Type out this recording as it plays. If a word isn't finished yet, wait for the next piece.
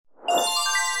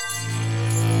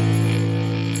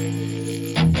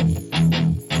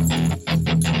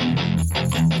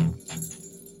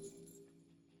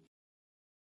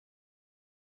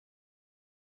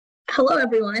Hello,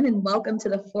 everyone, and welcome to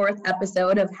the fourth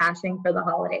episode of Hashing for the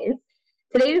Holidays.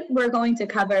 Today, we're going to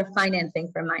cover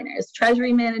financing for miners,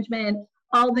 treasury management,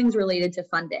 all things related to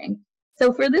funding.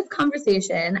 So for this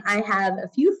conversation, I have a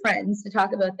few friends to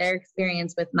talk about their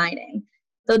experience with mining.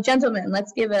 So gentlemen,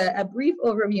 let's give a brief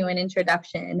overview and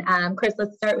introduction. Chris,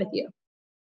 let's start with you.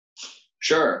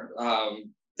 Sure.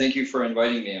 Thank you for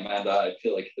inviting me, Amanda. I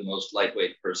feel like the most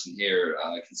lightweight person here,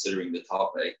 considering the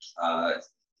topic.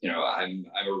 I'm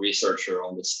a researcher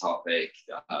on this topic,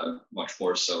 much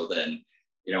more so than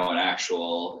an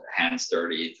actual hands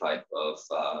dirty type of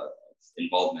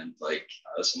involvement like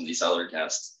some of these other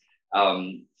guests.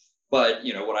 But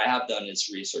what I have done is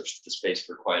researched the space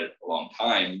for quite a long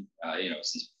time,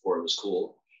 since before it was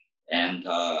cool, and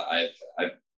I've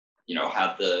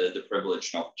had the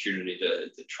privilege and opportunity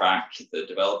to track the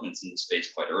developments in the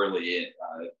space quite early,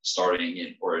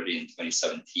 starting already in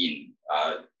 2017,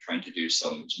 trying to do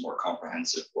some more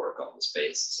comprehensive work on the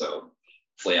space. So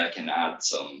hopefully I can add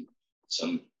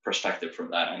some perspective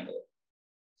from that angle.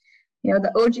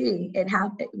 The OG,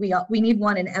 we need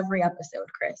one in every episode,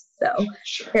 Chris. So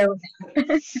sure. Here we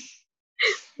go.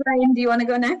 Brian, do you want to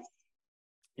go next?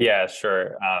 Yeah,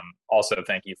 sure. Also,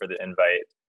 thank you for the invite.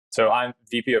 So I'm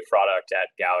VP of product at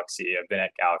Galaxy. I've been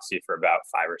at Galaxy for about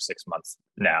 5 or 6 months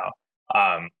now.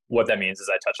 What that means is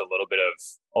I touch a little bit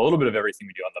of everything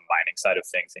we do on the mining side of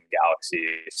things in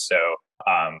Galaxy. So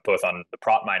both on the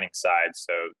prop mining side,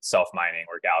 so self-mining,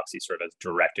 where Galaxy sort of has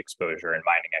direct exposure in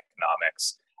mining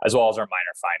economics, as well as our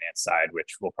miner finance side,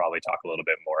 which we'll probably talk a little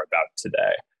bit more about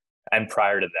today. And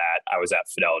prior to that, I was at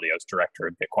Fidelity. I was director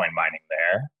of Bitcoin mining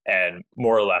there, and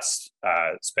more or less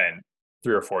spent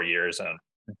 3 or 4 years on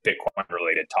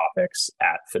Bitcoin-related topics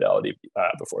at Fidelity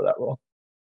before that role.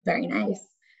 Very nice.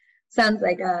 Sounds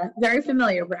like very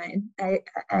familiar, Brian. I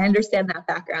understand that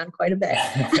background quite a bit.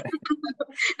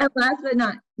 And last but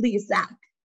not least, Zach.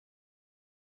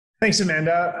 Thanks,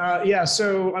 Amanda.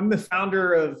 So I'm the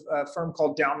founder of a firm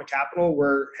called Dalma Capital.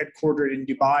 We're headquartered in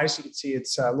Dubai, so you can see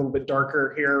it's a little bit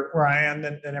darker here where I am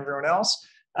than everyone else.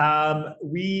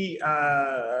 We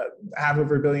have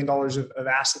over $1 billion of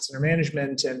assets under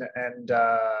management and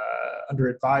under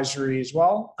advisory as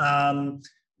well.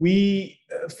 We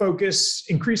focus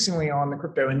increasingly on the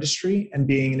crypto industry and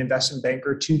being an investment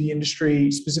banker to the industry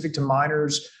specific to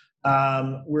miners.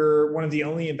 We're one of the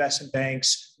only investment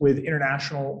banks with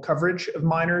international coverage of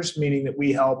miners, meaning that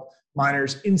we help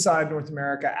miners inside North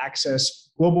America access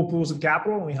global pools of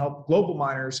capital, and we help global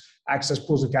miners access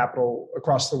pools of capital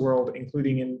across the world,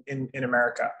 including in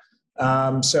America.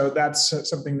 So that's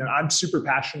something that I'm super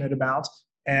passionate about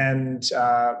and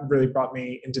really brought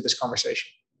me into this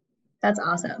conversation. That's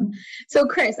awesome. So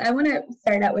Chris, I want to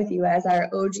start out with you as our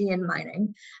OG in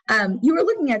mining. You were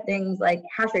looking at things like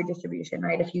hash rate distribution,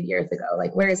 right, a few years ago,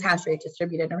 like where is hash rate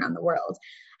distributed around the world?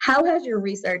 How has your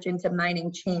research into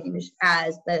mining changed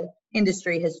as the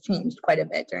industry has changed quite a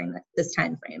bit during this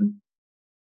time frame?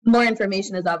 More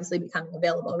information is obviously becoming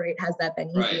available, right? Has that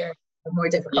been easier or more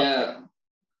difficult? No,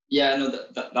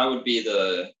 that would be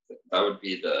the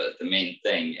main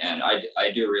thing. And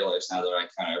I do realize now that I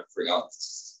kind of forgot to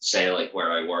say like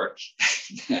where I work.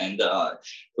 And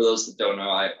for those that don't know,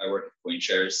 I work at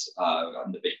CoinShares.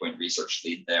 I'm the Bitcoin research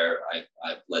lead there.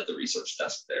 I've led the research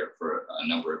desk there for a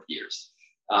number of years.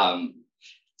 I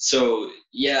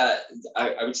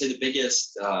would say the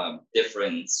biggest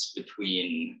difference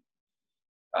between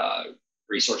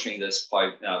researching this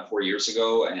 4 years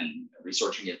ago and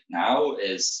researching it now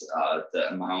is the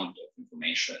amount of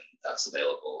information that's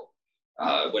available.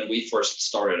 When we first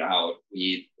started out,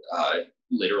 we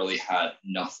literally had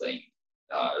nothing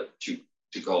to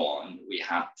go on. We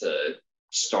had to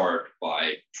start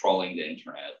by trawling the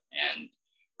internet and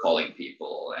calling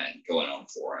people and going on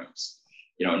forums.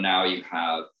 Now you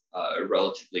have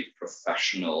relatively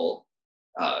professional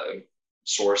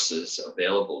sources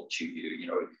available to you.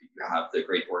 You have the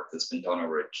great work that's been done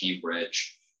over at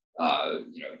Cambridge.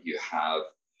 You have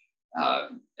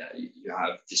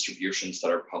distributions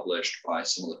that are published by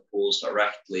some of the pools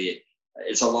directly.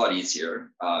 It's a lot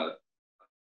easier, and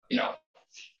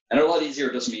a lot easier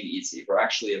doesn't mean easy. We're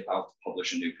actually about to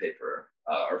publish a new paper,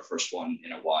 our first one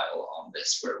in a while on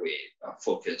this, where we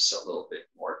focus a little bit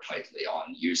more tightly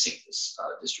on using this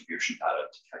distribution data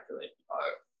to calculate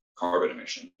carbon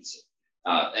emissions.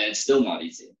 And it's still not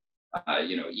easy.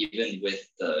 Even with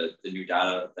the new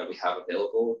data that we have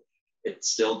available, it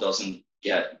still doesn't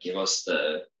give us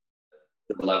the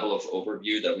level of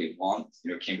overview that we want.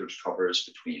 Cambridge covers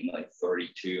between like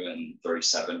 32 and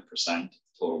 37%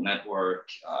 total network.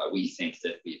 We think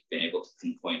that we've been able to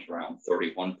pinpoint around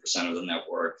 31% of the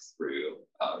network through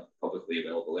publicly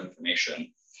available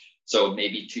information. So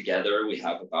maybe together we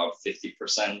have about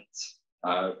 50%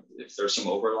 if there's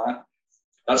some overlap.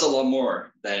 That's a lot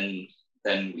more than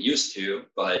we used to,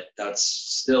 but that's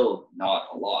still not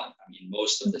a lot. I mean,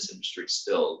 most of this industry is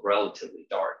still relatively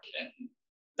dark, and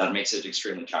that makes it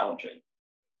extremely challenging.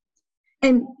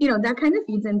 And, that kind of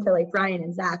feeds into like Brian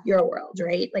and Zach, your world,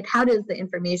 right? Like, how does the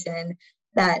information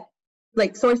that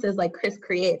like sources like Chris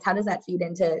creates, how does that feed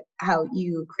into how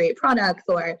you create products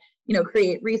or,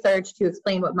 create research to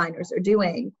explain what miners are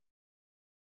doing?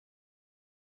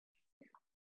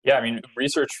 Yeah, I mean,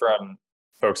 research from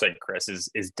folks like Chris is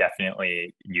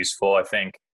definitely useful. I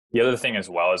think the other thing as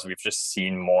well is we've just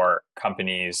seen more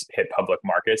companies hit public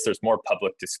markets. There's more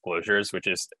public disclosures, which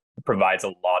provides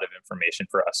a lot of information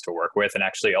for us to work with, and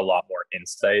actually a lot more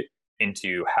insight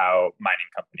into how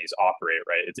mining companies operate,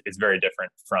 right? It's very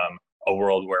different from a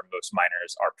world where most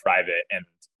miners are private, and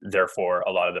therefore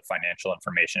a lot of the financial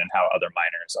information and how other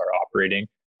miners are operating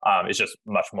is just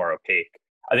much more opaque.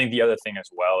 I think the other thing as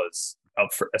well is,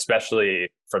 especially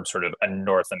from sort of a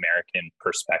North American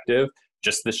perspective,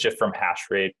 just the shift from hash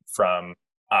rate from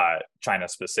China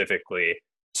specifically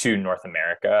to North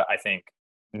America, I think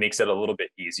makes it a little bit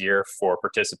easier for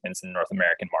participants in North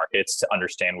American markets to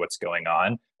understand what's going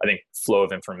on. I think flow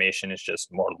of information is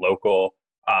just more local,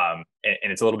 and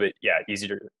it's a little bit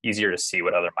easier to see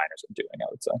what other miners are doing, I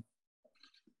would say.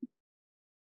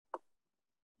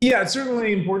 Yeah, it's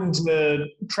certainly important to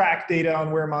track data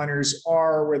on where miners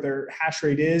are, where their hash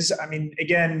rate is. I mean,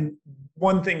 again,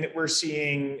 one thing that we're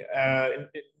seeing in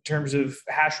terms of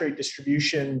hash rate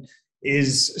distribution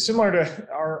is similar to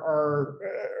our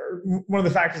one of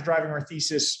the factors driving our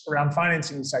thesis around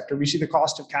financing the sector. We see the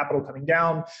cost of capital coming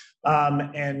down,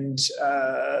 and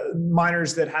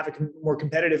miners that have a more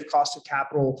competitive cost of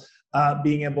capital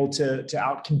being able to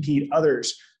outcompete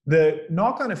others. The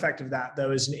knock-on effect of that, though,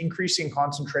 is an increasing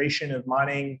concentration of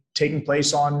mining taking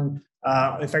place on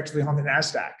effectively on the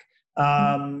NASDAQ.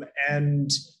 I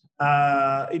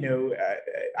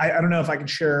don't know if I can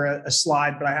share a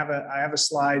slide, but I have a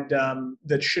slide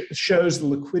that shows the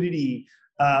liquidity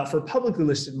for publicly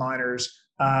listed miners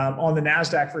on the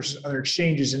NASDAQ versus other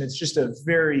exchanges, and it's just a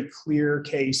very clear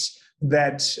case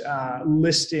that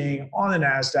listing on the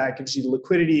NASDAQ gives you the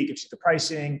liquidity, it gives you the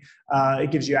pricing, it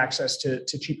gives you access to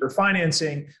cheaper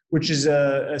financing, which is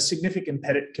a significant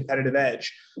competitive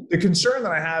edge. The concern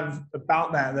that I have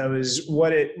about that, though, is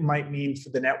what it might mean for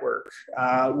the network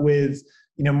with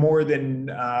more than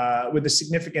with a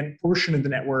significant portion of the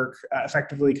network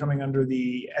effectively coming under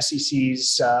the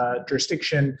SEC's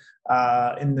jurisdiction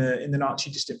in the not too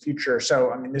distant future.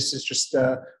 So, I mean, this is just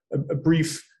a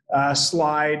brief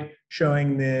slide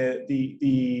showing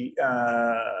the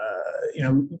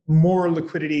more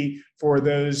liquidity for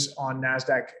those on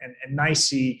NASDAQ and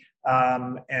NYSE,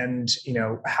 and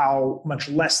how much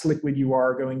less liquid you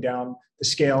are going down the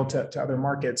scale to other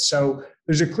markets. So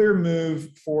there's a clear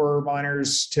move for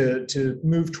miners to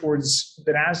move towards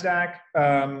the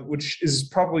NASDAQ, which is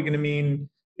probably going to mean,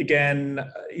 again,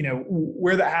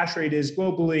 where the hash rate is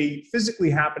globally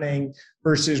physically happening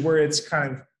versus where it's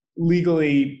kind of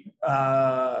legally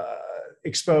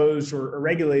exposed or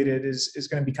regulated is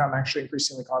going to become actually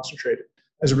increasingly concentrated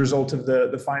as a result of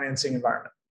the financing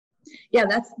environment. Yeah,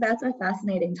 that's a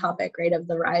fascinating topic, right? Of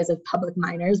the rise of public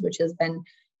miners, which has been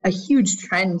a huge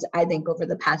trend, I think, over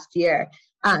the past year.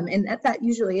 And that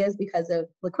usually is because of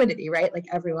liquidity, right? Like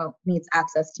everyone needs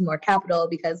access to more capital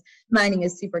because mining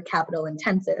is super capital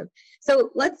intensive.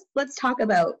 So let's talk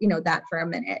about that for a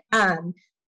minute.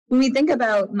 When we think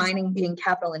about mining being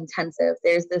capital intensive,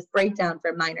 there's this breakdown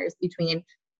for miners between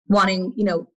wanting,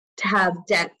 to have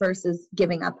debt versus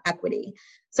giving up equity.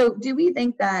 So do we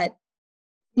think that,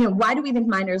 why do we think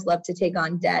miners love to take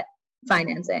on debt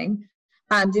financing?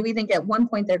 Do we think at one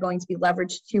point they're going to be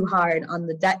leveraged too hard on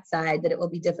the debt side that it will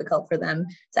be difficult for them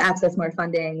to access more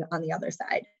funding on the other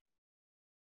side?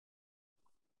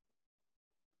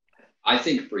 I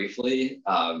think briefly,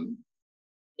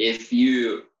 if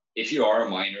you are a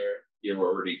miner, you're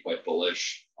already quite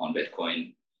bullish on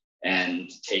Bitcoin, and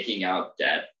taking out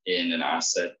debt in an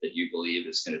asset that you believe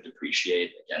is going to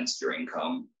depreciate against your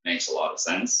income makes a lot of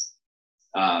sense.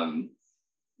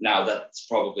 Now that's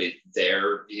probably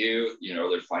their view,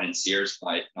 their financiers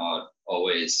might not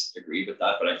always agree with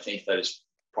that, but I think that is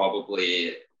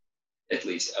probably at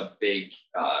least a big,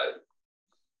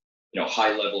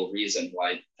 high level reason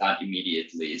why that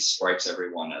immediately strikes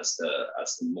everyone as the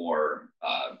more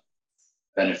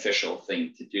beneficial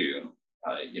thing to do.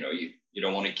 You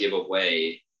don't want to give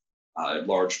away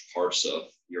large parts of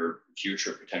your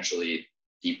future potentially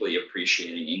deeply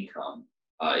appreciating income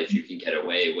if you can get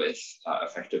away with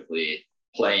effectively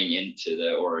playing into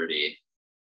the already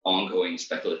ongoing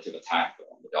speculative attack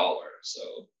on the dollar. So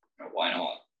why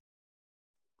not?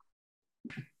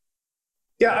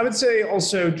 Yeah, I would say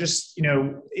also just,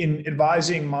 in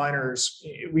advising miners,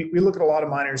 we look at a lot of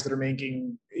miners that are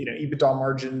making, EBITDA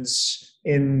margins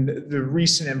in the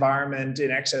recent environment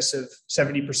in excess of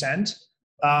 70%.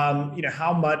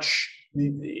 How much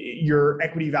your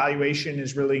equity valuation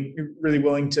is really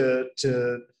willing to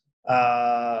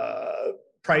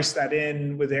price that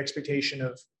in with the expectation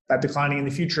of that declining in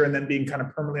the future and then being kind of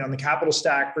permanently on the capital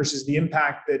stack versus the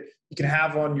impact that you can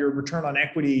have on your return on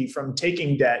equity from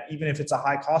taking debt, even if it's a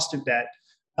high cost of debt.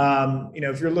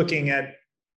 If you're looking at,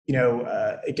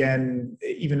 again,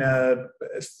 even a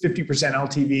 50%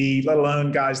 LTV, let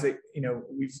alone guys that,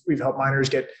 we've helped miners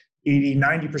get 80,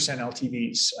 90%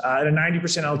 LTVs. At a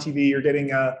 90% LTV, you're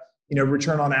getting a,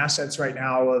 return on assets right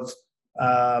now of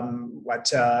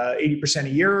 80% a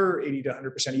year, 80 to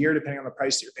 100% a year, depending on the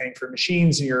price that you're paying for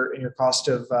machines and your cost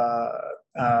of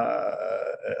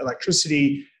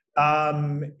electricity.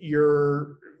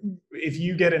 If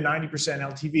you get a 90%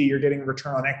 LTV, you're getting a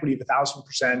return on equity of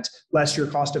 1,000% less your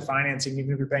cost of financing.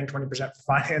 Even if you're paying 20% for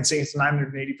financing, it's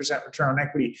 980% return on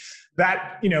equity.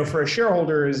 That, for a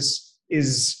shareholder is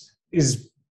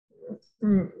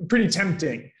pretty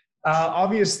tempting.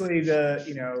 Obviously,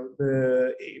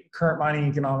 the current mining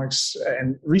economics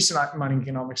and recent mining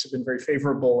economics have been very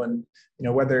favorable, and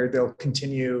whether they'll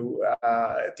continue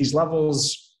at these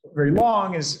levels very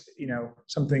long is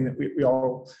something that we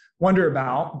all wonder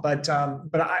about. But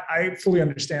I fully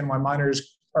understand why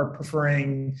miners are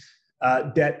preferring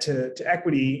debt to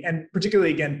equity, and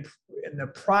particularly again in the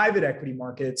private equity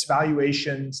markets,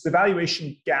 the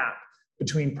valuation gap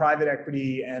between private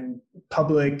equity and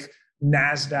public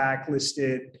NASDAQ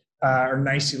listed or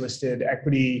NYSE listed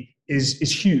equity is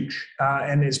huge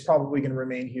and is probably going to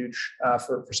remain huge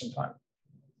for some time.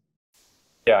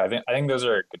 Yeah, I think those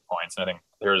are good points. And I think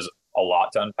there's a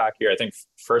lot to unpack here. I think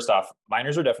first off,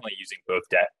 miners are definitely using both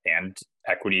debt and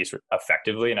equities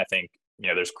effectively. And I think,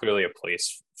 there's clearly a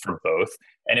place for both.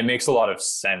 And it makes a lot of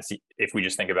sense if we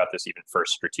just think about this even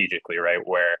first strategically, right?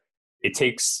 Where it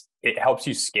helps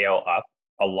you scale up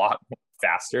a lot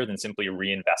faster than simply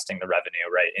reinvesting the revenue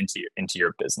right into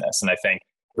your business. And I think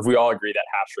if we all agree that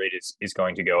hash rate is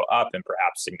going to go up and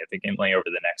perhaps significantly over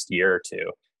the next year or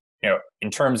two, in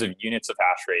terms of units of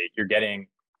hash rate, you're getting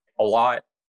a lot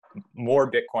more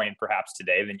Bitcoin perhaps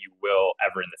today than you will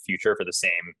ever in the future for the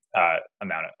same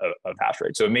amount of hash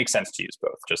rate. So it makes sense to use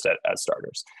both just as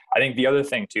starters. I think the other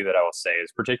thing too that I will say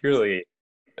is particularly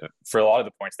for a lot of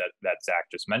the points that Zach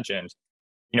just mentioned,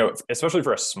 especially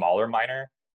for a smaller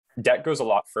miner, debt goes a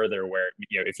lot further where,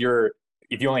 if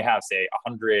you only have, say,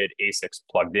 100 ASICs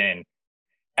plugged in,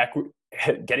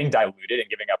 getting diluted and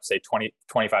giving up, say,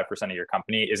 25% of your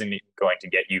company isn't going to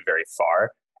get you very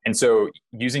far. And so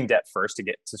using debt first to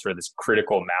get to sort of this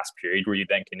critical mass period where you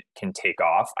then can take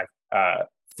off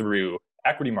through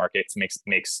equity markets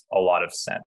makes a lot of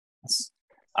sense.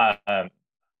 I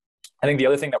think the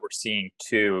other thing that we're seeing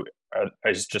too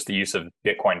is just the use of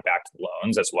Bitcoin-backed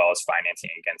loans as well as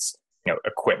financing against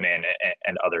equipment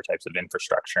and other types of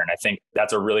infrastructure. And I think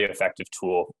that's a really effective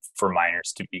tool for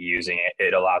miners to be using.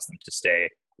 It allows them to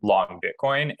stay long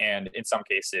Bitcoin and in some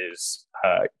cases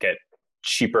get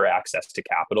cheaper access to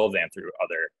capital than through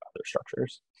other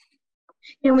structures.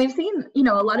 And we've seen, a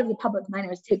lot of the public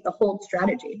miners take the hold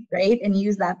strategy, right? And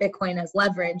use that Bitcoin as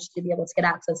leverage to be able to get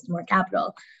access to more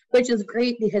capital, which is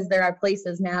great because there are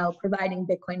places now providing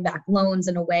Bitcoin-backed loans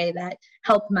in a way that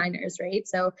help miners, right?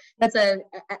 So I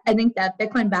think that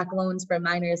Bitcoin-backed loans for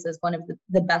miners is one of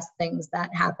the best things that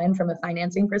happen from a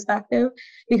financing perspective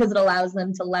because it allows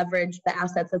them to leverage the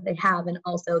assets that they have and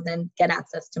also then get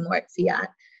access to more fiat.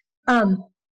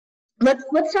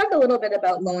 Let's talk a little bit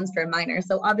about loans for miners.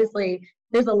 So obviously,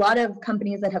 there's a lot of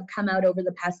companies that have come out over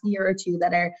the past year or two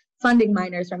that are funding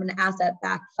miners from an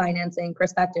asset-backed financing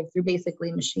perspective through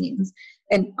basically machines.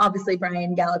 And obviously,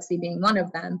 Brian, Galaxy being one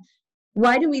of them.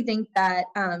 Why do we think that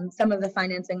some of the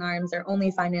financing arms are only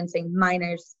financing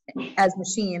miners as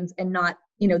machines and not,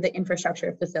 the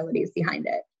infrastructure facilities behind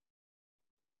it?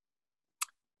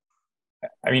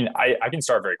 I mean, I can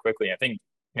start very quickly. I think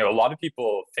a lot of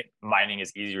people think mining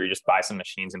is easier. You just buy some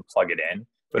machines and plug it in.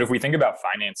 But if we think about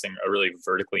financing a really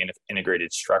vertically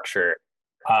integrated structure,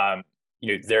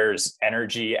 there's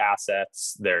energy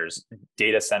assets, there's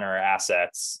data center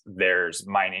assets, there's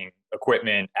mining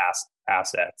equipment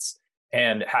assets.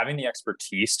 And having the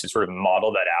expertise to sort of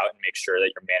model that out and make sure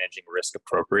that you're managing risk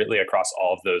appropriately across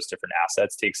all of those different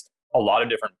assets takes a lot of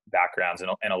different backgrounds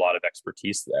and a lot of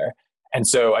expertise there. And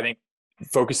so I think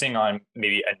focusing on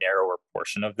maybe a narrower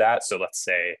portion of that. So let's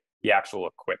say the actual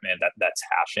equipment that's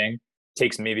hashing,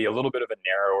 takes maybe a little bit of a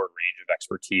narrower range of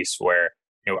expertise where,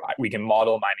 we can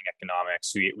model mining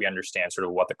economics. We understand sort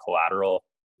of what the collateral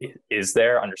is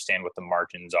there, understand what the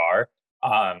margins are,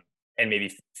 and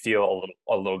maybe feel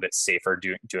a little bit safer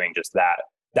doing just that.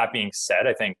 That being said,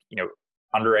 I think,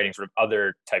 underwriting sort of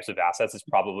other types of assets is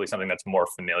probably something that's more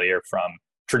familiar from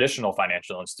traditional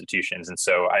financial institutions. And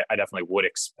so I definitely would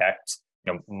expect,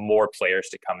 more players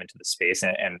to come into the space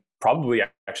and probably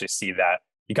actually see that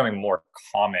becoming more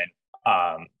common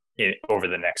over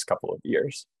the next couple of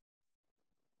years.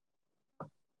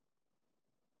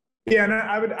 Yeah, and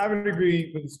I would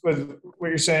agree with what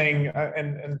you're saying,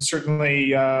 and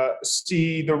certainly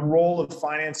see the role of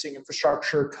financing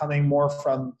infrastructure coming more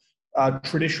from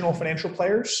traditional financial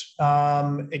players.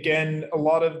 Again, a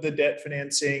lot of the debt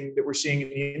financing that we're seeing in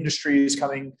the industry is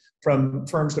coming from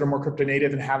firms that are more crypto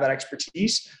native and have that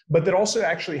expertise, but that also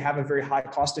actually have a very high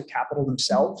cost of capital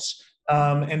themselves,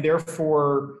 and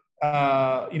therefore,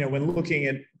 when looking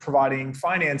at providing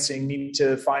financing, need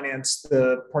to finance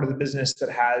the part of the business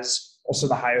that has also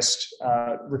the highest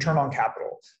return on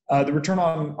capital. The return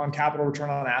on capital, return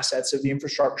on assets of the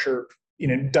infrastructure,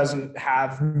 doesn't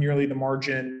have nearly the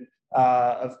margin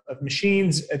of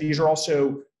machines. These are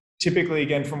also typically,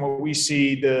 again, from what we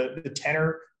see, the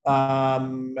tenor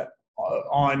on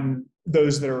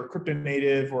those that are crypto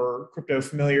native or crypto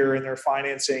familiar in their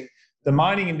financing. The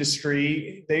mining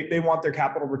industry, they want their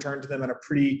capital returned to them in a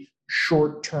pretty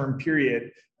short-term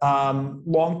period.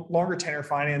 Longer tenor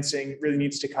financing really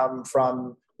needs to come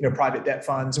from private debt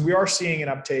funds, and we are seeing an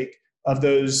uptake of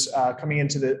those coming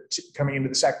into the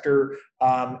sector.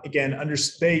 Again,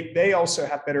 they also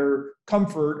have better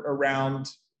comfort around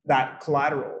that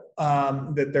collateral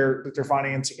that they're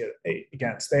financing it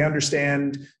against. They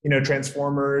understand,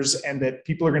 transformers, and that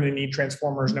people are going to need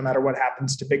transformers no matter what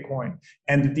happens to Bitcoin,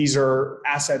 and that these are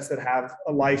assets that have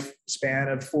a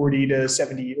lifespan of 40 to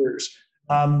 70 years.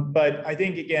 But I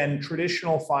think, again,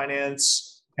 traditional finance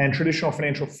and traditional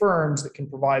financial firms that can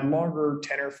provide longer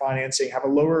tenor financing, have a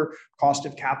lower cost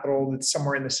of capital that's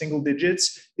somewhere in the single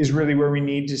digits, is really where we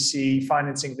need to see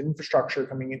financing of infrastructure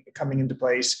coming into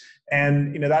place.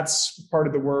 And that's part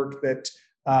of the work that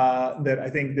I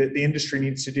think that the industry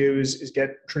needs to do is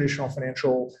get traditional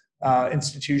financial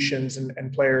institutions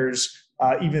and players,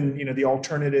 even the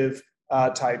alternative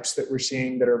types that we're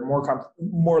seeing that are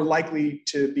more likely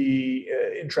to be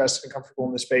interested and comfortable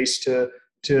in the space to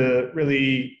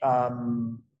really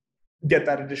get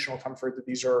that additional comfort that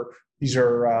these are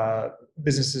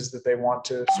businesses that they want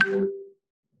to support.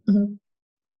 Mm-hmm.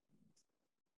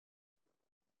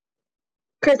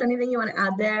 Chris, anything you want to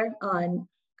add there on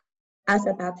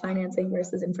asset-backed financing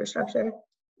versus infrastructure?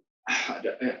 I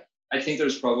think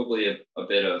there's probably a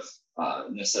bit of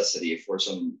necessity for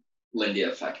some Lindy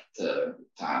effect to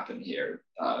happen here.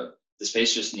 The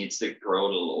space just needs to grow a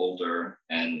little older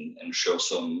and show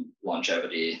some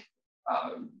longevity.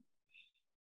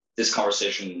 This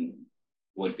conversation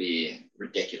would be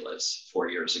ridiculous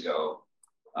 4 years ago.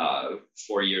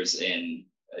 4 years in,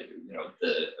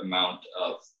 the amount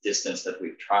of distance that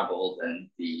we've traveled and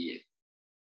the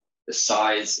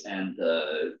size and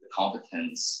the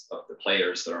competence of the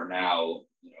players that are now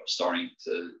starting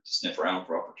to sniff around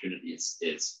for opportunities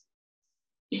is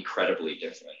incredibly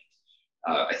different.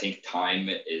 I think time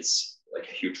is like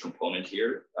a huge component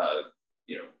here.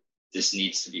 This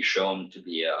needs to be shown to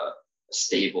be a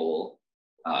stable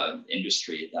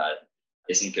industry that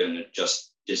isn't going to just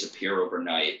disappear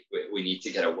overnight. We need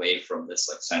to get away from this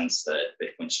sense that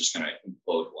Bitcoin's just going to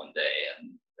implode one day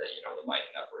and that the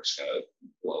mining network's going to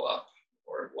blow up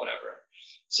or whatever.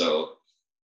 So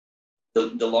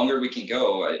the longer we can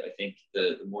go, I think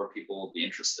the more people will be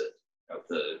interested.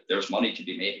 There's money to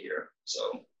be made here.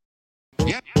 So.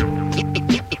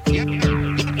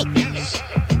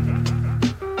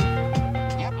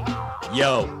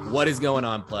 Yo, what is going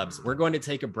on, plebs? We're going to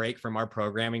take a break from our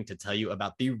programming to tell you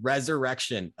about the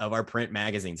resurrection of our print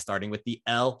magazine, starting with the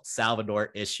El Salvador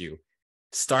issue.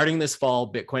 Starting this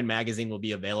fall, Bitcoin Magazine will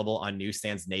be available on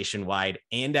newsstands nationwide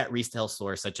and at retail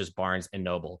stores such as Barnes &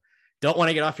 Noble. Don't want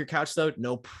to get off your couch, though?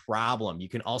 No problem. You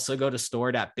can also go to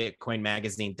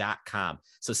store.bitcoinmagazine.com.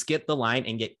 So skip the line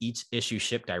and get each issue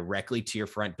shipped directly to your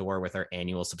front door with our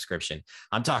annual subscription.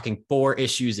 I'm talking 4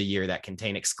 issues a year that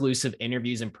contain exclusive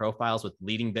interviews and profiles with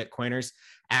leading Bitcoiners,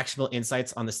 actionable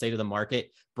insights on the state of the market,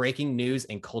 breaking news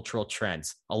and cultural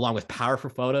trends, along with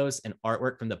powerful photos and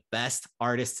artwork from the best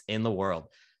artists in the world.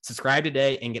 Subscribe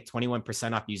today and get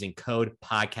 21% off using code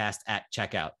podcast at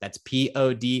checkout. That's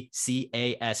PODCAST,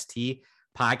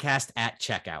 podcast at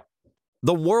checkout.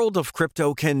 The world of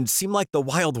crypto can seem like the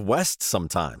Wild West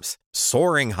sometimes.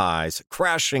 Soaring highs,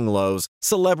 crashing lows,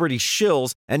 celebrity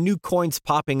shills, and new coins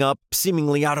popping up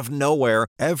seemingly out of nowhere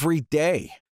every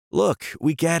day. Look,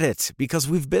 we get it because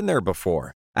we've been there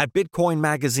before. At Bitcoin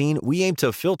Magazine, we aim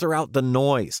to filter out the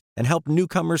noise and help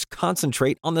newcomers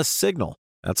concentrate on the signal.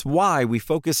 That's why we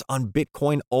focus on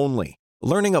Bitcoin only.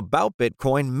 Learning about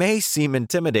Bitcoin may seem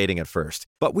intimidating at first,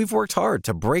 but we've worked hard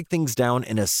to break things down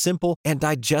in a simple and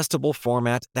digestible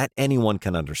format that anyone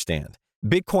can understand.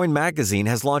 Bitcoin Magazine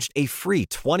has launched a free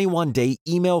 21-day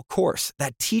email course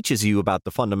that teaches you about the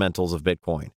fundamentals of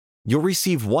Bitcoin. You'll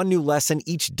receive one new lesson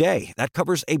each day that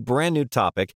covers a brand new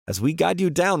topic as we guide you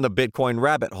down the Bitcoin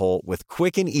rabbit hole with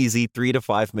quick and easy 3 to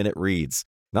 5 minute reads.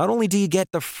 Not only do you get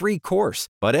the free course,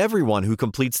 but everyone who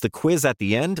completes the quiz at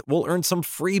the end will earn some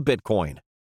free Bitcoin.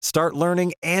 Start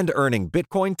learning and earning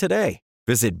Bitcoin today.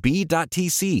 Visit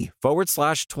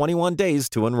b.tc/21 days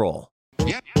to enroll.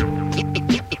 And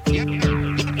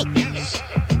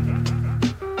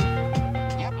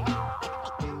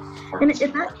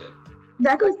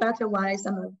that goes back to why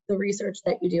some of the research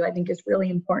that you do, I think, is really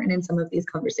important in some of these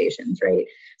conversations, right?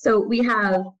 So we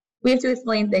have to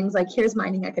explain things like, here's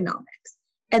mining economics.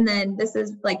 And then this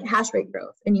is like hash rate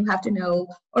growth. And you have to know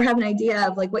or have an idea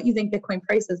of like what you think Bitcoin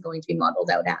price is going to be modeled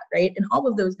out at, right? And all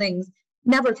of those things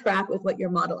never track with what your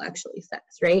model actually says,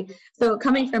 right? So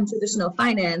coming from traditional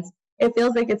finance, it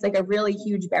feels like it's like a really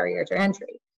huge barrier to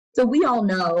entry. So we all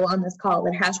know on this call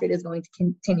that hash rate is going to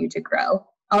continue to grow.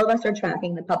 All of us are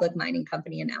tracking the public mining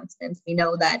company announcements. We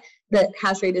know that the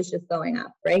hash rate is just going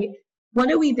up, right? What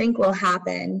do we think will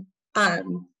happen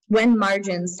when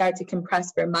margins start to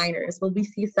compress for miners? Will we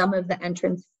see some of the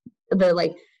entrants, the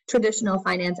like traditional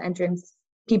finance entrants,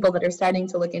 people that are starting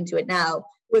to look into it now,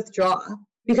 withdraw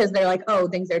because they're like, oh,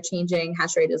 things are changing,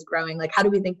 hash rate is growing? Like, how do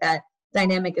we think that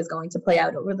dynamic is going to play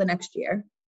out over the next year?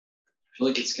 I feel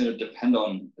like it's going to depend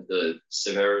on the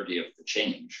severity of the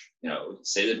change.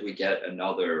 Say that we get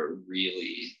another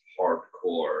really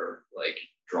hardcore like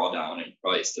drawdown in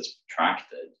price that's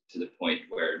protracted to the point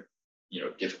where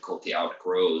difficulty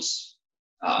outgrows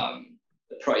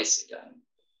the price again.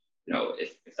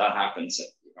 If that happens,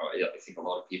 I think a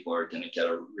lot of people are going to get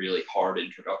a really hard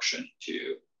introduction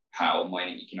to how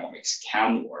mining economics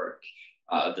can work.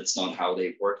 That's not how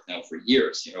they've worked now for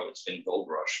years. It's been gold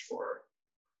rush for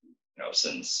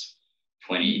since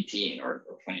 2018 or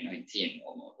 2019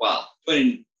 almost. Well,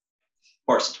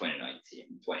 parts of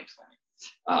 2019, 2020.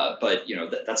 But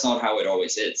that's not how it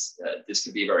always is. This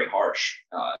could be very harsh,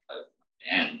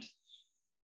 and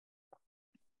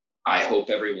I hope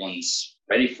everyone's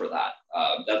ready for that.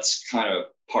 That's kind of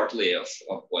partly of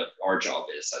what our job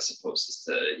is, I suppose, is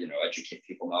to educate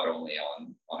people not only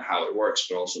on how it works,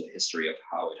 but also the history of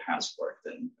how it has worked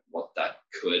and what that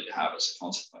could have as a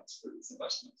consequence for these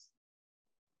investments.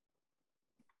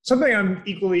 Something I'm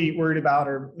equally worried about,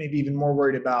 or maybe even more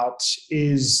worried about,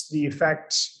 is the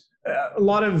effect. A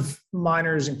lot of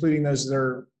miners, including those that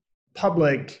are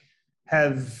public,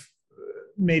 have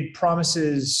made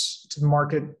promises to the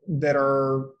market that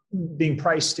are being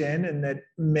priced in and that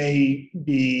may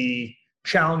be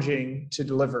challenging to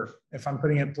deliver, if I'm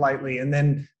putting it politely. And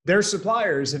then their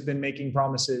suppliers have been making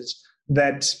promises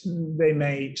that they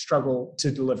may struggle to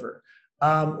deliver.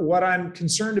 What I'm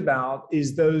concerned about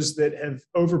is those that have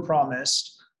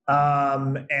overpromised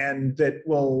and that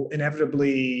will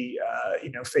inevitably,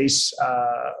 face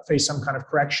some kind of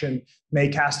correction, may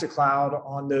cast a cloud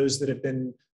on those that have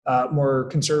been more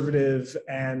conservative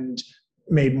and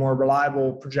made more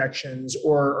reliable projections,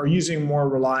 or are using more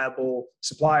reliable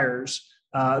suppliers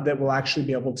that will actually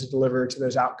be able to deliver to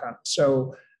those outcomes.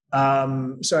 So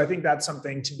I think that's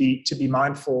something to be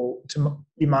mindful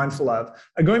of.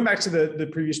 Going back to the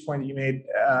previous point that you made,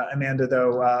 Amanda,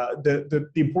 though, the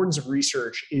importance of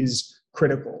research is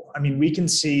critical. I mean, we can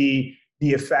see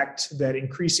the effect that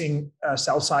increasing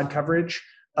sell-side coverage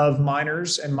of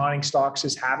miners and mining stocks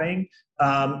is having.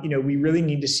 We really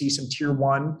need to see some tier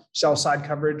one sell-side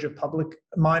coverage of public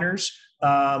miners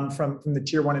from the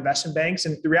tier one investment banks.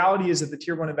 And the reality is that the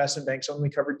tier one investment banks only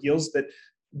cover deals that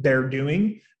they're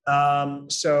doing.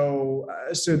 So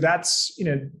that's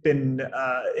been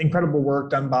incredible work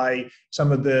done by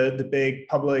some of the big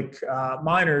public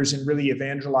miners in really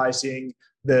evangelizing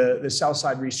the sell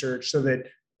side research, so that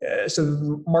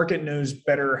the market knows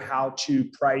better how to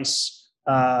price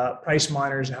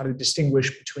miners and how to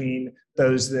distinguish between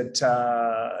those that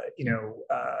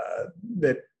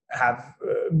that have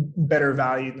better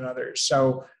value than others.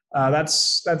 So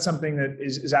that's something that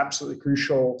is absolutely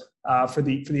crucial for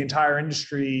the entire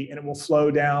industry, and it will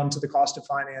flow down to the cost of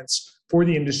finance for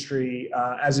the industry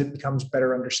as it becomes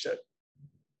better understood.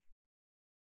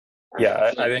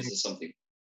 Yeah, I think this is something.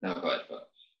 No, go ahead.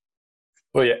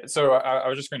 Well, yeah. So I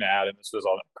was just going to add, and this was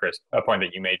all Chris, a point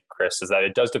that you made, Chris, is that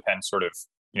it does depend sort of,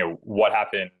 what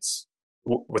happens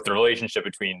with the relationship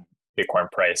between Bitcoin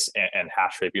price and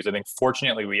hash rate, because I think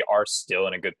fortunately we are still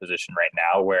in a good position right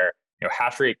now where,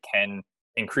 hash rate can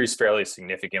increase fairly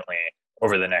significantly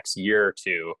over the next year or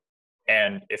two.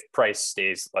 And if price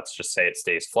stays, let's just say it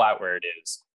stays flat where it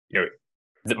is,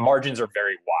 the margins are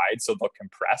very wide, so they'll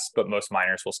compress, but most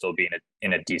miners will still be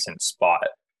in a decent spot.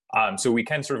 So we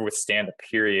can sort of withstand a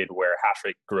period where hash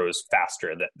rate grows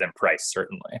faster than price,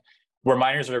 certainly. Where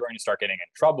miners are going to start getting in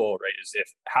trouble, right, is if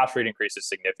hash rate increases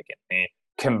significantly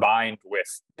combined with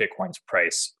Bitcoin's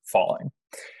price falling.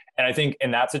 And I think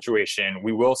in that situation,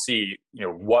 we will see,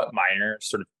 what miners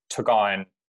sort of took on,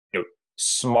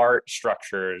 smart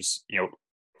structures,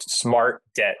 smart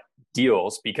debt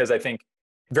deals, because I think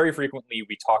very frequently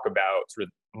we talk about sort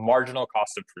of marginal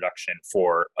cost of production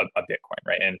for a Bitcoin,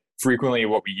 right? And frequently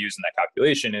what we use in that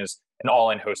calculation is an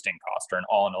all-in hosting cost or an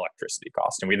all-in electricity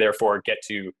cost. And we therefore get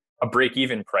to a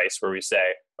break-even price where we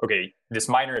say, okay, this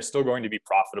miner is still going to be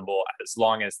profitable as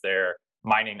long as they're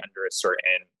mining under a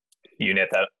certain unit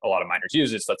that a lot of miners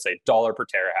use. Is, let's say, dollar per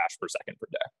terahash per second per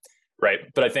day, right?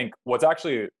 But I think what's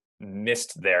actually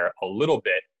missed there a little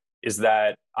bit is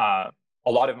that a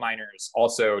lot of miners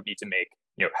also need to make,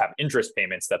 have interest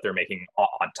payments that they're making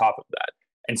on top of that.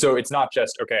 And so it's not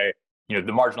just, okay,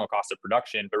 the marginal cost of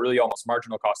production, but really almost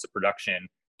marginal cost of production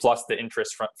plus the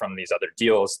interest from these other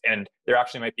deals. And there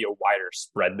actually might be a wider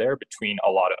spread there between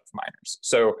a lot of miners.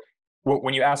 So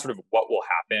when you ask sort of what will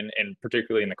happen, and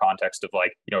particularly in the context of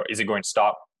like, is it going to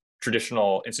stop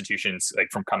traditional institutions like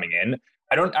from coming in?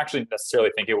 I don't actually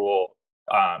necessarily think it will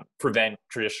prevent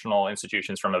traditional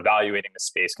institutions from evaluating the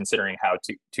space, considering how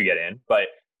to get in. But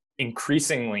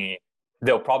increasingly,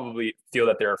 they'll probably feel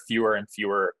that there are fewer and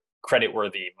fewer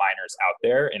creditworthy miners out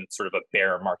there in sort of a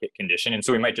bear market condition. And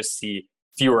so we might just see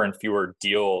fewer and fewer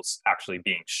deals actually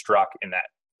being struck in that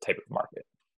type of market.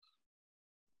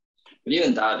 But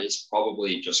even that is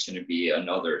probably just going to be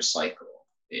another cycle,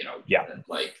 yeah,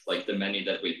 like the many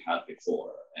that we've had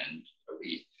before. And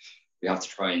we have to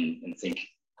try and think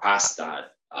past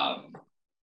that.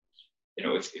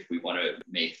 If we want to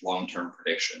make long-term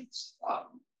predictions,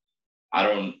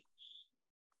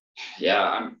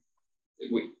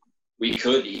 we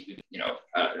could,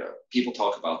 people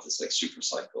talk about this like super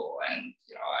cycle, and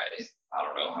I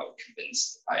don't know how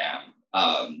convinced I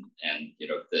am.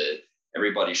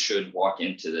 Everybody should walk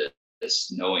into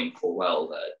this knowing full well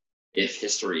that if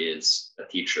history is a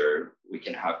teacher, we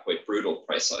can have quite brutal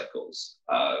price cycles,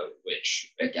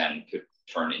 which again could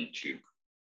turn into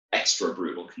extra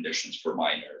brutal conditions for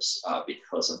miners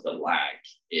because of the lag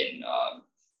in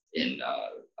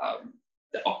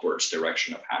the upwards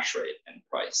direction of hash rate and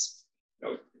price.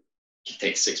 It can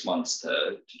take 6 months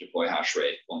to deploy hash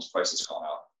rate once price has gone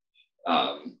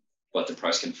up, but the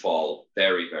price can fall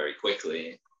very, very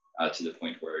quickly to the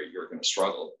point where you're going to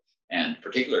struggle. And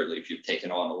particularly if you've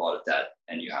taken on a lot of debt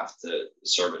and you have to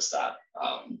service that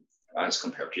as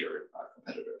compared to your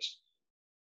competitors.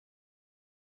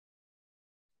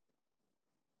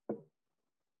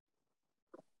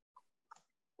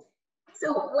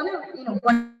 So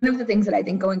one of the things that I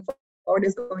think going forward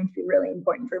is going to be really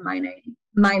important for miners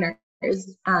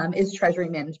is treasury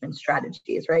management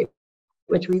strategies, right?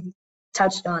 Which we've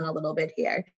touched on a little bit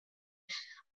here.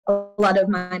 A lot of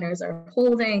miners are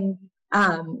holding,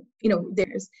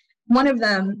 there's one of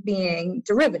them being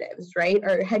derivatives, right?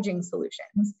 Or hedging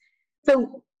solutions.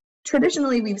 So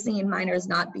traditionally we've seen miners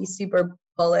not be super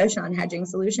bullish on hedging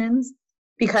solutions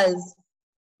because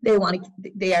they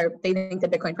think the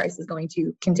Bitcoin price is going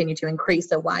to continue to increase.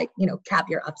 So why, cap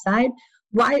your upside?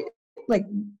 Why, do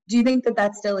you think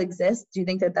that still exists? Do you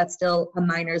think that that's still a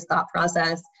miner's thought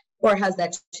process, or has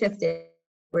that shifted?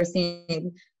 We're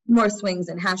seeing more swings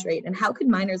in hash rate, and how could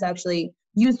miners actually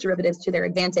use derivatives to their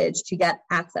advantage to get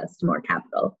access to more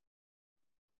capital?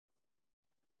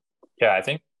 Yeah, I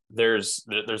think there's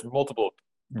multiple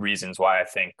reasons why I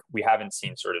think we haven't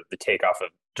seen sort of the takeoff of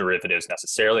derivatives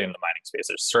necessarily in the mining space.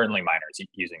 There's certainly miners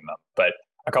using them, but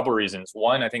a couple of reasons.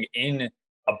 One, I think in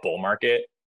a bull market,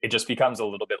 it just becomes a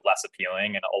little bit less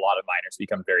appealing, and a lot of miners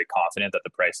become very confident that the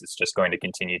price is just going to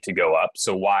continue to go up.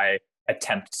 So why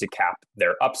attempt to cap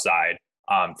their upside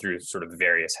through sort of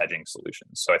various hedging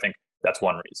solutions? So I think that's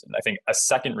one reason. I think a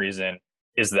second reason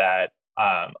is that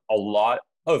a lot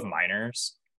of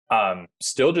miners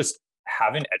still just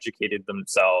haven't educated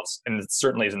themselves, and it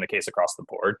certainly isn't the case across the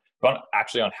board, but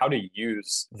actually on how to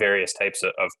use various types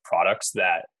of products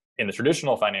that in the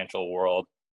traditional financial world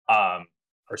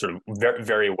are sort of very,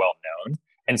 very well known.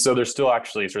 And so there's still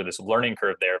actually sort of this learning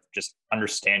curve there of just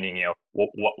understanding,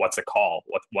 what's a call,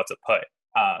 what's a put.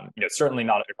 Certainly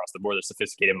not across the board. There's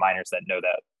sophisticated miners that know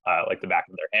that like the back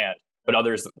of their hand, but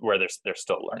others where they're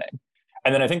still learning.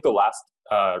 And then I think the last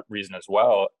reason as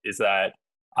well is that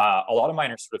a lot of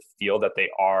miners sort of feel that they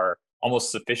are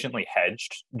almost sufficiently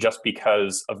hedged just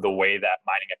because of the way that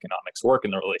mining economics work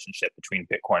and the relationship between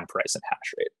Bitcoin price and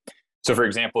hash rate. So for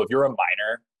example, if you're a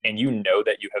miner and you know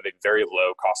that you have a very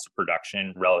low cost of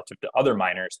production relative to other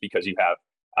miners because you have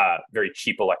very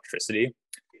cheap electricity,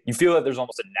 you feel that there's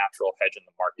almost a natural hedge in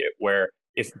the market where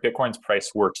if Bitcoin's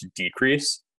price were to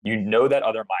decrease, you know that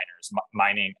other miners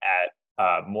mining at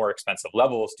more expensive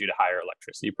levels due to higher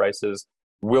electricity prices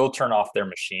will turn off their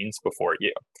machines before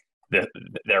you.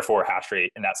 Therefore, hash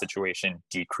rate in that situation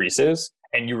decreases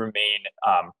and you remain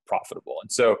profitable.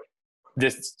 And so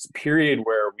this period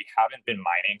where we haven't been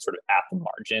mining sort of at the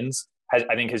margins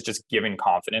I think has just given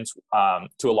confidence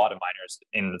to a lot of miners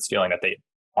in this feeling that they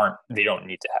don't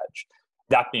need to hedge.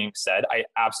 That being said, I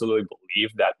absolutely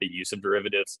believe that the use of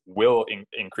derivatives will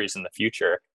increase in the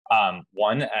future.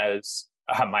 One, as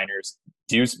miners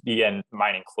do begin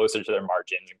mining closer to their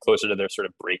margins and closer to their sort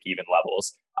of break-even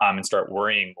levels, and start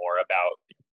worrying more about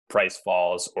price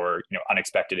falls or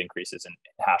unexpected increases in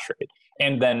hash rate,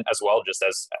 and then as well just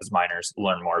as miners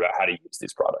learn more about how to use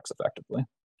these products effectively.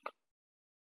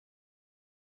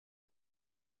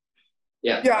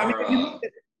 Yeah. Go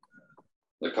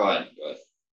ahead.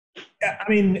 Yeah,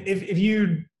 I mean, if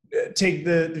you take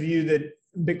the view that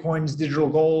Bitcoin's digital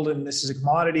gold and this is a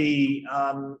commodity,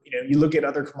 you look at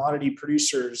other commodity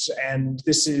producers, and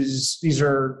these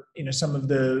are some of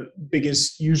the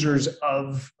biggest users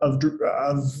of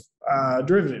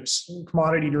derivatives.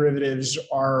 Commodity derivatives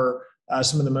are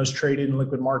some of the most traded and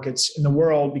liquid markets in the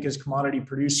world because commodity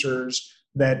producers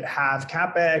that have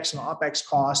capex and opex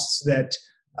costs that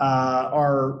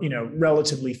are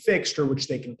relatively fixed or which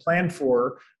they can plan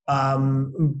for,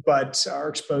 but are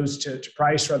exposed to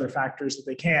price or other factors that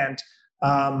they can't,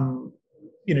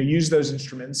 use those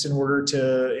instruments in order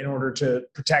to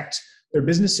protect their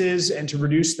businesses and to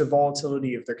reduce the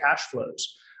volatility of their cash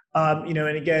flows. And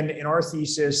again, in our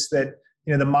thesis that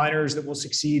the miners that will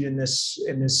succeed in this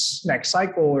next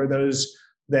cycle are those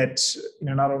that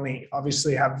not only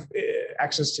obviously have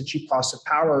access to cheap costs of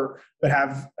power, but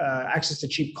have access to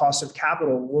cheap costs of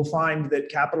capital. We'll find that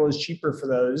capital is cheaper for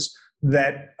those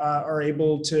that are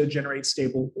able to generate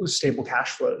stable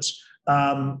cash flows,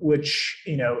 which,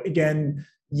 again,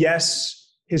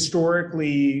 yes,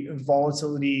 historically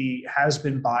volatility has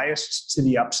been biased to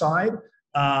the upside,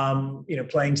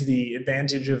 playing to the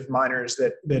advantage of miners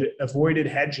that avoided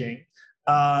hedging.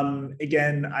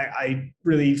 Again, I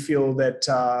really feel that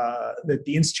that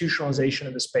the institutionalization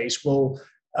of the space will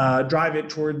drive it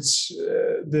towards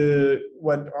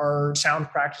what are sound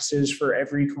practices for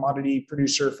every commodity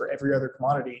producer for every other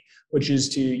commodity, which is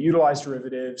to utilize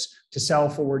derivatives to sell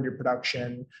forward your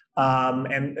production,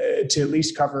 and to at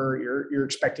least cover your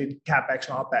expected capex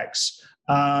and opex,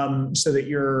 so that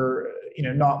you're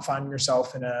not finding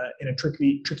yourself in a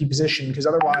tricky position, because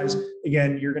otherwise,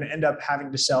 again, you're going to end up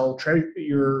having to sell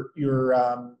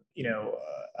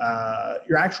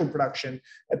your actual production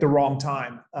at the wrong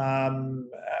time.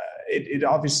 It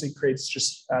obviously creates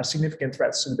just significant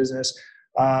threats to the business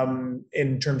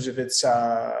in terms of its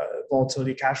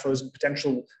volatility, cash flows, and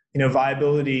potential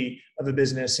viability of a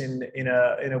business in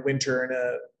a winter and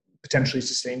a potentially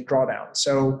sustained drawdown.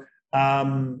 So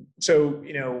I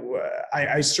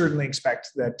certainly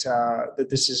expect that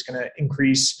this is going to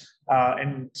increase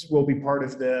and will be part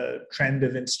of the trend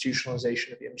of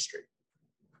institutionalization of the industry.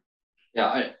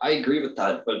 Yeah, I agree with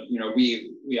that, but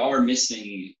we are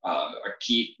missing a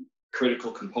key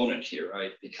critical component here,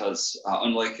 right? Because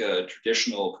unlike a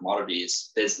traditional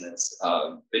commodities business,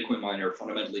 Bitcoin miner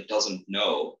fundamentally doesn't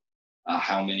know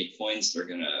how many coins they're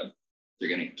gonna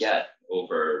get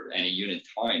over any unit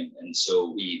time, and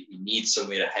so we need some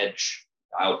way to hedge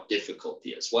out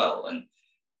difficulty as well. And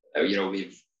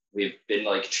we've been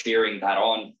like cheering that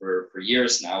on for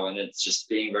years now, and it's just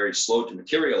being very slow to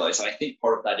materialize. And I think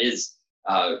part of that is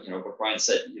what Brian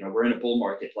said, we're in a bull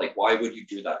market. Like, why would you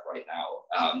do that right now?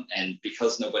 And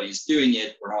because nobody's doing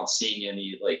it, we're not seeing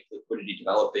any like liquidity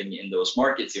developing in those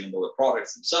markets, even though the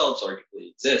products themselves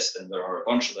arguably exist, and there are a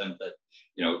bunch of them that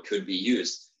could be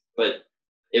used. But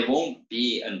it won't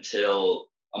be until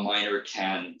a miner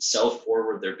can sell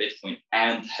forward their Bitcoin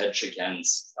and hedge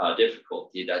against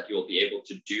difficulty that you'll be able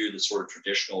to do the sort of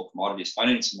traditional commodities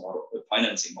financing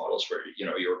models where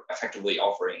you're effectively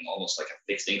offering almost like a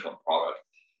fixed income product.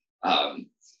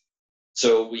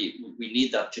 So we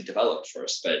need that to develop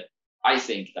first, but I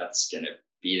think that's going to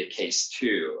be the case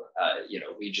too.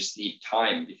 We just need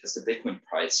time because the Bitcoin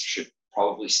price should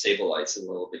probably stabilize a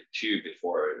little bit too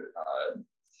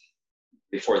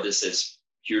before this is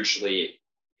hugely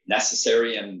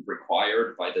necessary and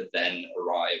required by the then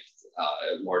arrived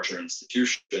larger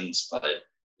institutions, but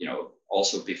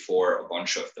also before a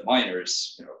bunch of the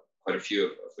miners, quite a few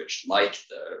of which like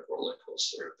the roller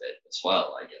coaster a bit as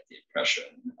well, I get the impression,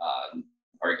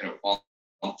 are going to want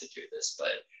to do this.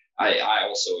 But I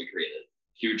also agree that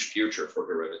huge future for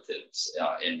derivatives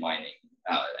in mining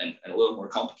and a little more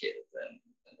complicated than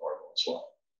normal as well.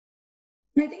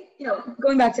 I think,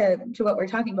 going back to what we're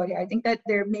talking about here, I think that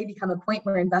there may become a point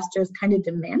where investors kind of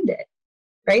demand it,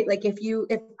 right? Like if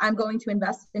I'm going to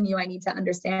invest in you, I need to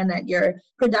understand that your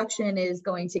production is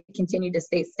going to continue to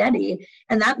stay steady.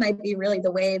 And that might be really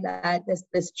the way that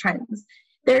this trends.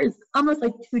 There's almost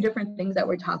like two different things that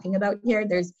we're talking about here.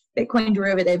 There's Bitcoin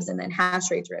derivatives and then hash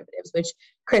rate derivatives, which,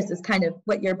 Chris, is kind of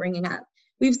what you're bringing up.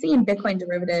 We've seen Bitcoin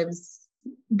derivatives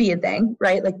be a thing,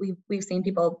 right? Like we've seen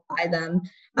people buy them,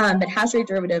 but hash rate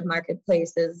derivative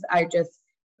marketplaces are just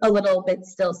a little bit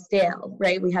still stale,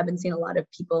 right? We haven't seen a lot of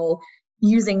people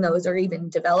using those or even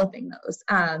developing those.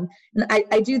 And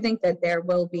I do think that there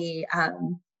will be a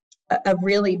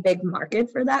really big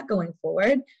market for that going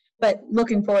forward, but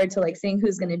looking forward to like seeing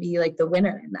who's going to be like the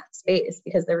winner in that space,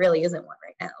 because there really isn't one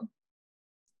right now.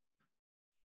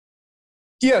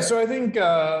 Yeah, so I think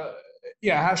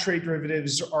hash rate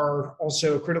derivatives are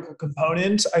also a critical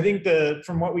component. I think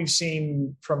from what we've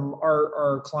seen from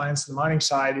our clients on the mining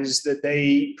side is that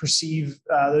they perceive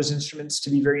those instruments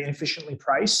to be very inefficiently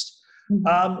priced,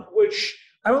 which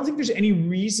I don't think there's any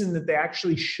reason that they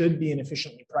actually should be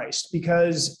inefficiently priced,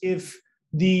 because if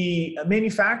the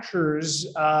manufacturers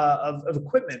of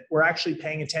equipment were actually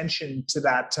paying attention to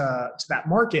that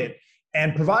market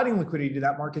and providing liquidity to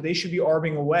that market, they should be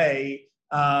arbing away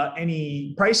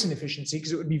any price inefficiency,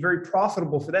 because it would be very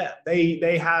profitable for them.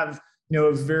 They have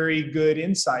a very good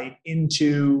insight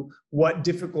into what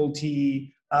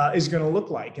difficulty is going to look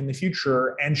like in the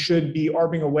future and should be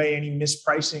arbing away any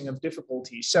mispricing of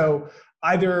difficulty. So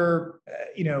either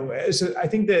I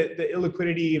think that the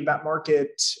illiquidity of that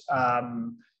market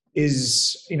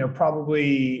is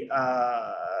probably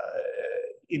an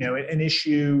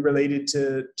issue related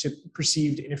to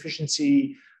perceived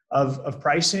inefficiency of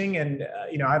pricing. And,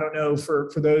 I don't know for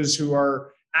those who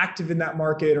are active in that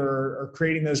market or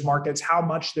creating those markets, how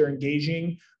much they're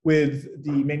engaging with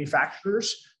the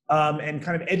manufacturers and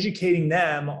kind of educating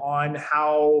them on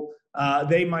how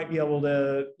they might be able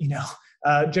to,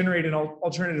 generate an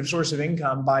alternative source of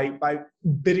income by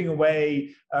bidding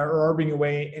away or arbing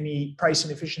away any price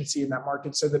inefficiency in that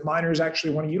market so that miners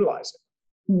actually want to utilize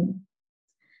it.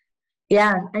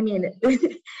 Yeah, I mean,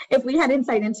 if we had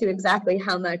insight into exactly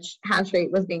how much hash rate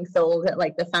was being sold at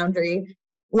like the foundry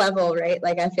level, right?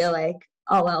 Like I feel like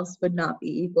all else would not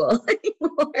be equal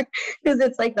anymore, because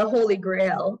it's like the holy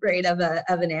grail, right, of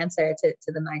an answer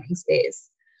to the mining space.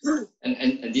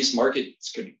 And these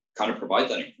markets could kind of provide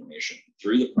that information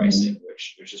through the pricing,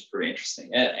 which is pretty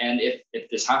interesting. And if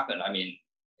this happened, I mean,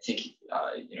 I think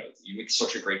you make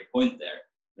such a great point there.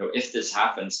 If this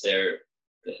happens there,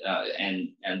 and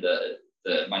the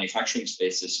manufacturing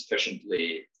space is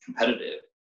sufficiently competitive,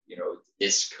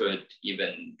 this could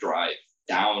even drive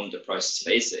down the price of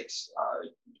ASICs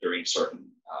during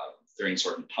certain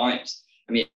times.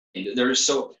 I mean, we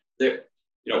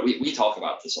talk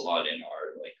about this a lot in our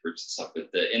groups and stuff,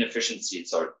 but the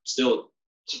inefficiencies are still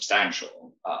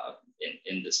substantial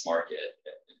in this market.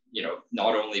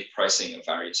 Not only pricing of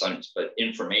various items, but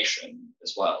information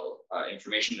as well.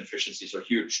 Information efficiencies are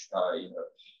huge.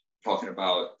 Talking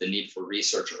about the need for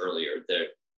research earlier,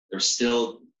 there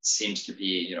still seems to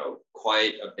be,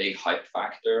 quite a big hype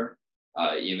factor,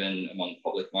 even among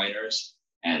public miners,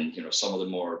 and some of the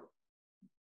more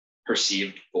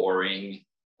perceived boring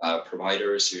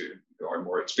providers who are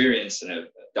more experienced and have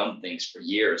done things for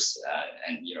years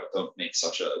and don't make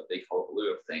such a big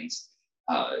hullabaloo of things.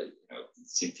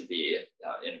 Seem to be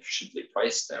inefficiently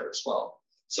priced there as well.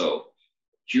 So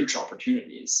huge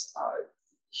opportunities,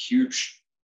 huge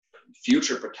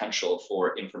future potential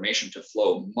for information to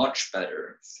flow much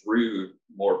better through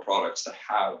more products that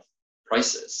have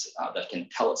prices that can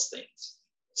tell us things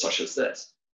such as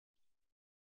this.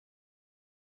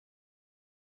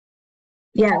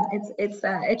 Yeah,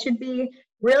 it should be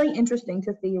really interesting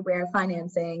to see where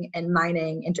financing and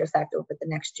mining intersect over the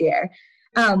next year.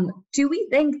 Do we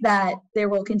think that there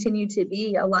will continue to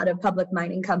be a lot of public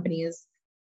mining companies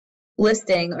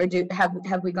listing, or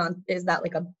have we gone, is that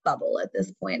like a bubble at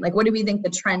this point? Like, what do we think the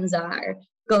trends are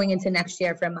going into next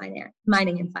year for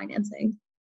mining and financing?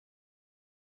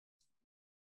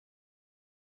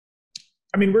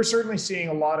 I mean, we're certainly seeing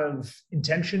a lot of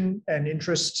intention and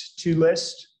interest to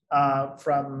list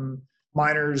from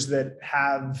miners that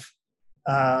have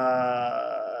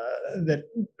that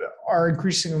are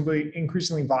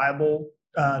increasingly viable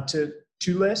to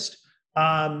list.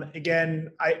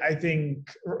 Again, I think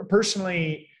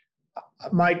personally,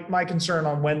 my concern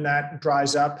on when that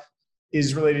dries up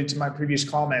is related to my previous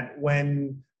comment.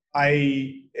 When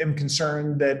I am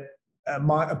concerned that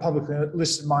a publicly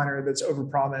listed miner that's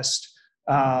overpromised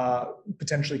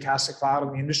potentially casts a cloud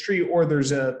on the industry, or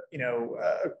there's a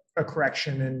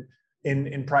correction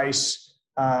in price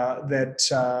that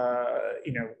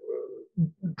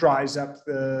dries up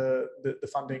the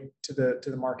funding to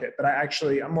the market. But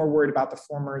I'm more worried about the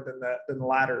former than the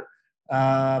latter,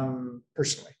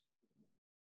 personally.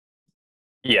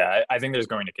 Yeah, I think there's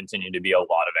going to continue to be a lot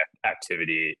of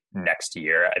activity next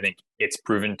year. I think it's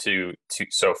proven to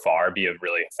so far be a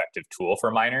really effective tool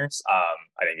for miners.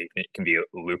 I think it can be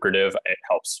lucrative. It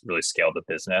helps really scale the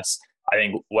business. I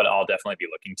think what I'll definitely be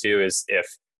looking to is if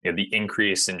the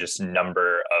increase in just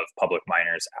number of public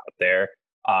miners out there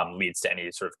leads to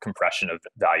any sort of compression of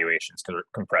valuations,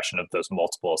 compression of those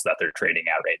multiples that they're trading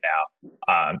at right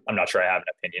now. I'm not sure I have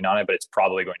an opinion on it, but it's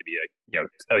probably going to be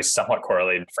at least somewhat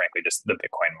correlated, frankly, just the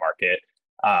Bitcoin market.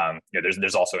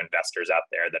 There's also investors out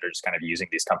there that are just kind of using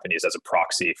these companies as a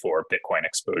proxy for Bitcoin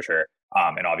exposure.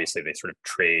 And obviously they sort of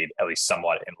trade at least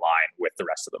somewhat in line with the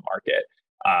rest of the market.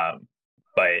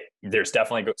 But there's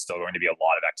definitely still going to be a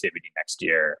lot of activity next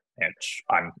year, which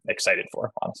I'm excited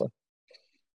for, honestly.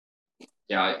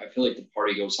 Yeah, I feel like the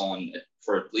party goes on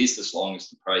for at least as long as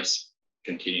the price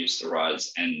continues to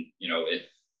rise. And, if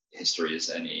history is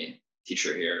any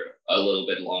teacher here, a little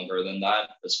bit longer than that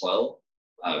as well.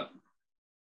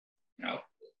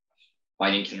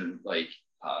 Mining can, like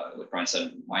Brian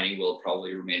said, mining will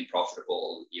probably remain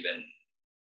profitable even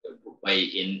way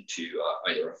into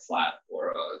either a flat or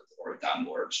a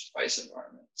downward price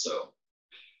environment. So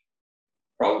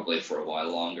probably for a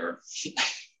while longer.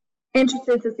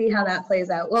 Interested to see how that plays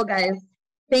out. Well, guys,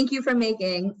 thank you for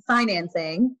making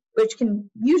financing, which can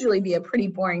usually be a pretty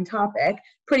boring topic,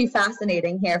 pretty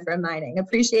fascinating here for mining.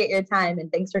 Appreciate your time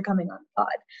and thanks for coming on the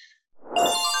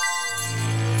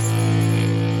pod.